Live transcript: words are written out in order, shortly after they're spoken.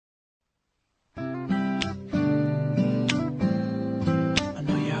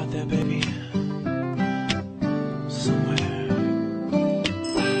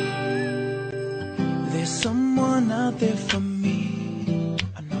there for me.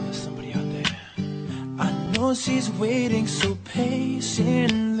 I know there's somebody out there. I know she's waiting so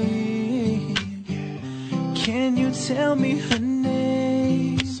patiently. Can you tell me her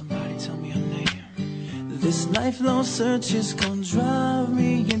name? Somebody tell me her name. This lifelong search is gonna drive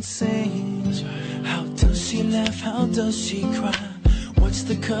me insane. How does she laugh? How does she cry? What's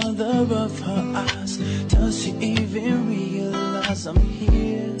the color of her eyes? Does she even realize I'm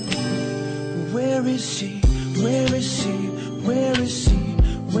here? Where is she? Where is she? Where is she?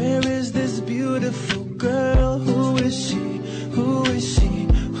 Where is this beautiful girl? Who is she? Who is she?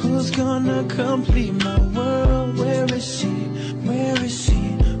 Who's gonna complete my world? Where is she? Where is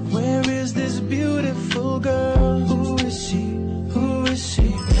she? Where is this beautiful girl? Who is she? Who is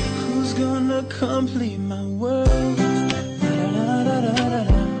she? Who's gonna complete my world?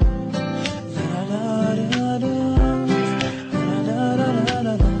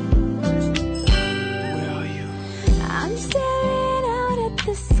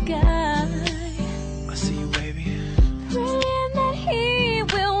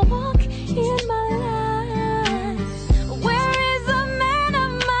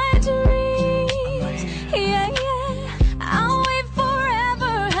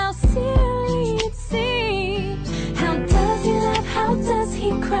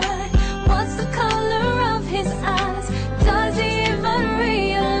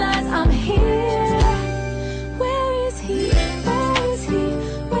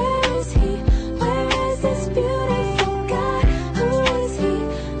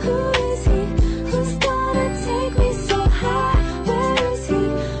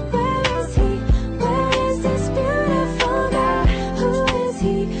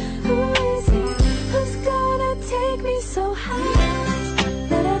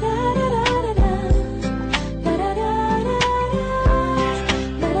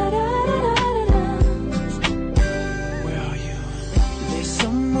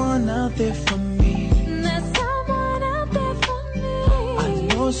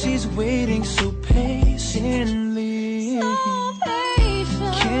 She's waiting so patiently.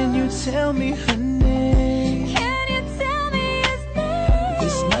 Can you tell me her name? Can you tell me his name?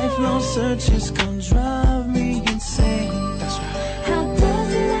 This lifelong search is gonna drive me insane. That's right. How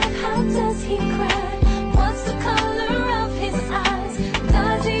does he laugh? How does he cry? What's the color of his eyes?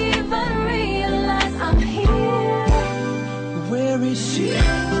 Does he even realize I'm here? Where is she?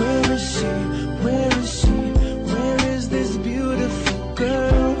 Where is she? Where is she? Where is this beautiful girl?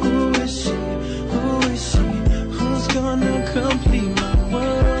 Gonna complete my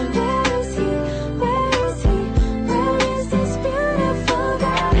world. Where is he? Where is he? Where is this beautiful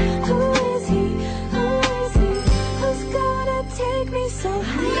guy? Who is he? Who is he? Who's gonna take me so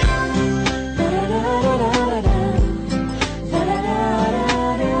high?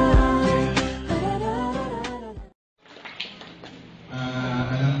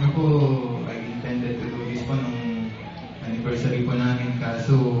 Alam niyo po, I intended to do this po nung anniversary po namin,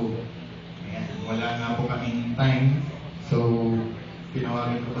 kaso ayan, wala nga po kaming time. So,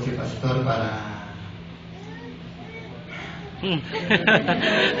 tinawagan ko po si Pastor para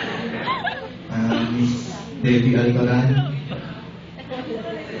Miss Debbie Alcoran.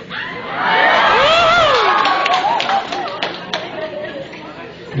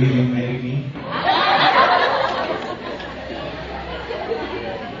 Will you marry me?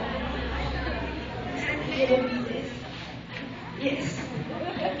 Yes.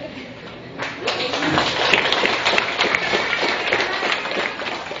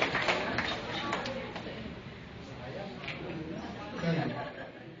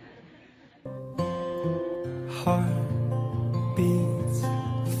 Heart beats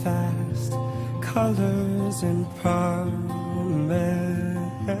fast, colors and promises.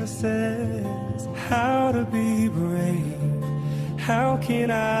 How to be brave? How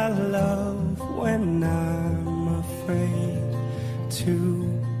can I love when I'm afraid to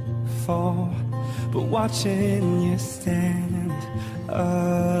fall? But watching you stand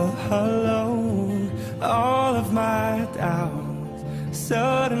alone, all of my doubt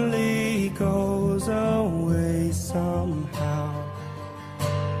suddenly goes away somehow.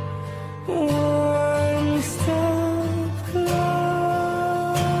 One step closer.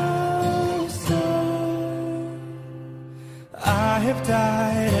 I have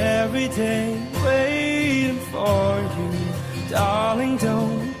died every day waiting for you. Darling,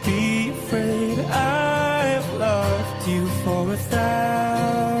 don't be afraid. I have loved you for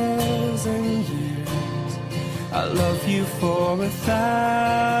 1,000 years. I love you for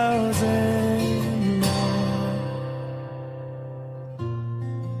 1,000 more.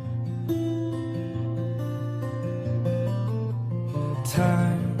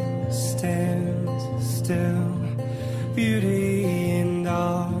 Time stands still beauty in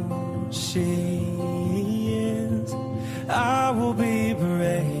all she is. I will be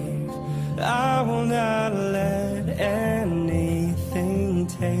brave, I will not let anything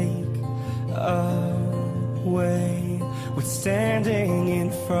take away what's standing in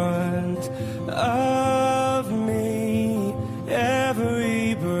front of me.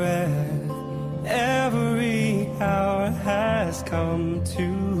 Every breath